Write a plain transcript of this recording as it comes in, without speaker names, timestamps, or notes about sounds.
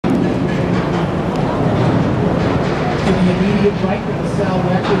the immediate right of the Sal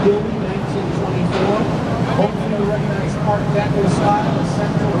Wacker building, 1924. Hopefully you recognize Art Deco style, the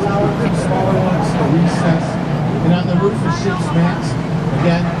central tower, and smaller ones, the recess. And on the roof is ship's mast.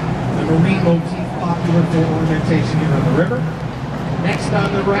 Again, the marine motif popular for ornamentation here on the river. Next on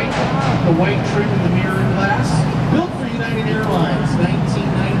the right, the white trim and the mirror glass. Built for United Airlines,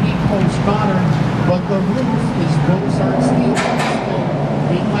 1990, postmodern, but the roof is Mozart steel,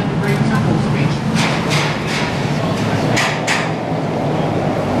 800 grade temple station.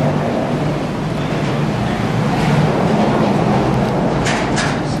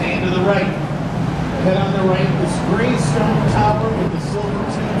 Stand to the right. Head on the right, this gray stone tower with the silver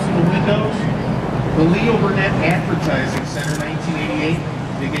tubes in the windows. The Leo Burnett Advertising Center, 1988.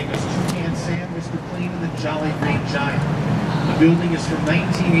 They gave us Toucan Sam, Mr. Clean, and the Jolly Green Giant. The building is from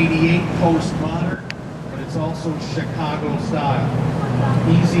 1988, postmodern, but it's also Chicago style.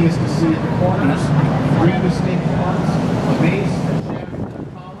 Easiest to see at the corners, three distinct parts, a base, a shaft, and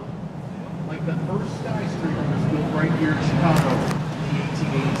a column. Like the first skyscraper was built right here in Chicago in the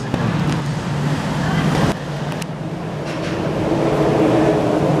 1880s and 90s.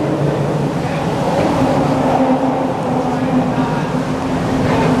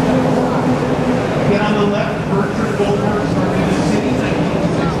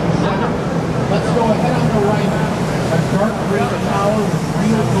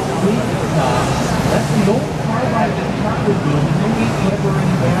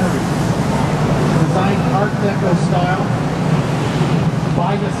 Designed Art Deco style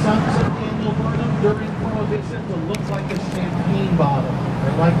by the sons of Daniel Burnham during Prohibition to look like a champagne bottle.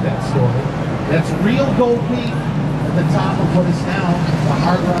 I like that story. That's real gold leaf at the top of what is now the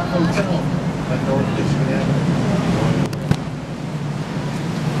Hard Rock Hotel at North Michigan Avenue.